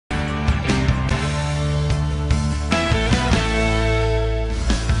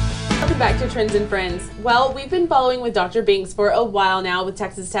back to Trends and Friends. Well, we've been following with Dr. Binks for a while now with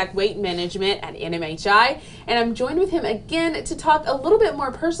Texas Tech Weight Management at NMHI, and I'm joined with him again to talk a little bit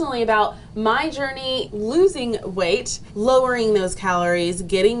more personally about my journey losing weight, lowering those calories,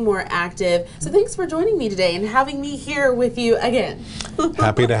 getting more active. So thanks for joining me today and having me here with you again.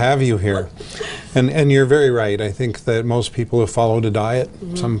 Happy to have you here. And you're very right. I think that most people have followed a diet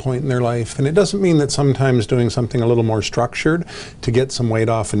at some point in their life, and it doesn't mean that sometimes doing something a little more structured to get some weight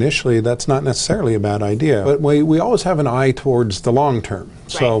off initially, that's not necessarily a bad idea. But we always have an eye towards the long term.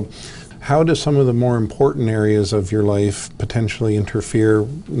 Right. So how do some of the more important areas of your life potentially interfere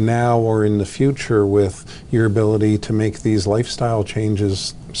now or in the future with your ability to make these lifestyle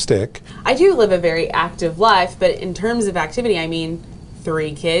changes stick? I do live a very active life, but in terms of activity, I mean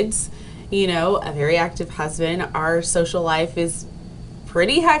 3 kids, you know, a very active husband. Our social life is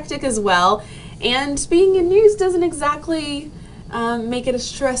pretty hectic as well, and being in news doesn't exactly make it a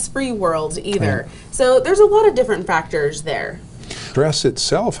stress-free world either. Right. So there's a lot of different factors there. Stress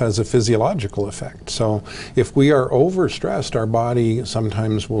itself has a physiological effect. So if we are overstressed, our body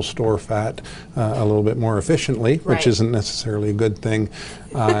sometimes will store fat a little bit more efficiently, right, which isn't necessarily a good thing.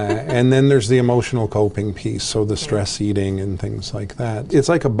 And then there's the emotional coping piece, so the stress eating and things like that. It's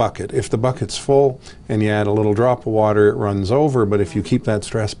like a bucket. If the bucket's full and you add a little drop of water, it runs over. But if you keep that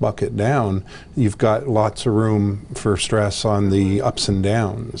stress bucket down, you've got lots of room for stress on the ups and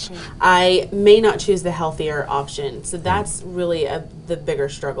downs. I may not choose the healthier option. So that's really the bigger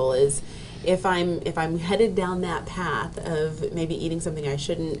struggle, is if I'm headed down that path of maybe eating something I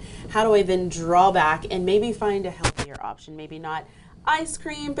shouldn't, how do I then draw back and maybe find a healthier option? Maybe not ice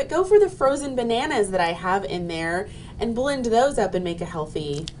cream, but go for the frozen bananas that I have in there and blend those up and make a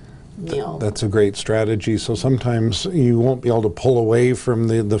healthy meal. That's a great strategy. So sometimes you won't be able to pull away from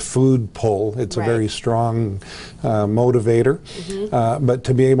the food pull. It's a very strong motivator. But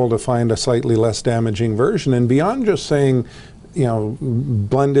to be able to find a slightly less damaging version, and beyond just saying, you know,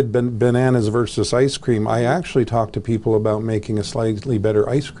 blended bananas versus ice cream, I actually talk to people about making a slightly better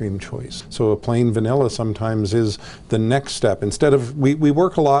ice cream choice. So a plain vanilla sometimes is the next step. Instead of, we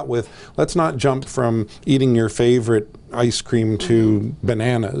work a lot with, let's not jump from eating your favorite ice cream to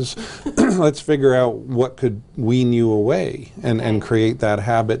bananas. Let's figure out what could wean you away and create that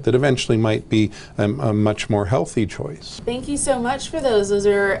habit that eventually might be a much more healthy choice. Thank you so much for those. Those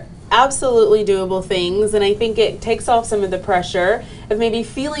are absolutely doable things, and I think it takes off some of the pressure of maybe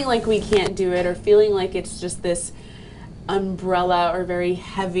feeling like we can't do it or feeling like it's just this umbrella or very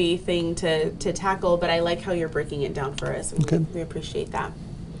heavy thing to tackle, but I like how you're breaking it down for us. We appreciate that.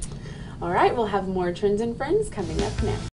 All right, we'll have more Trends and Friends coming up next.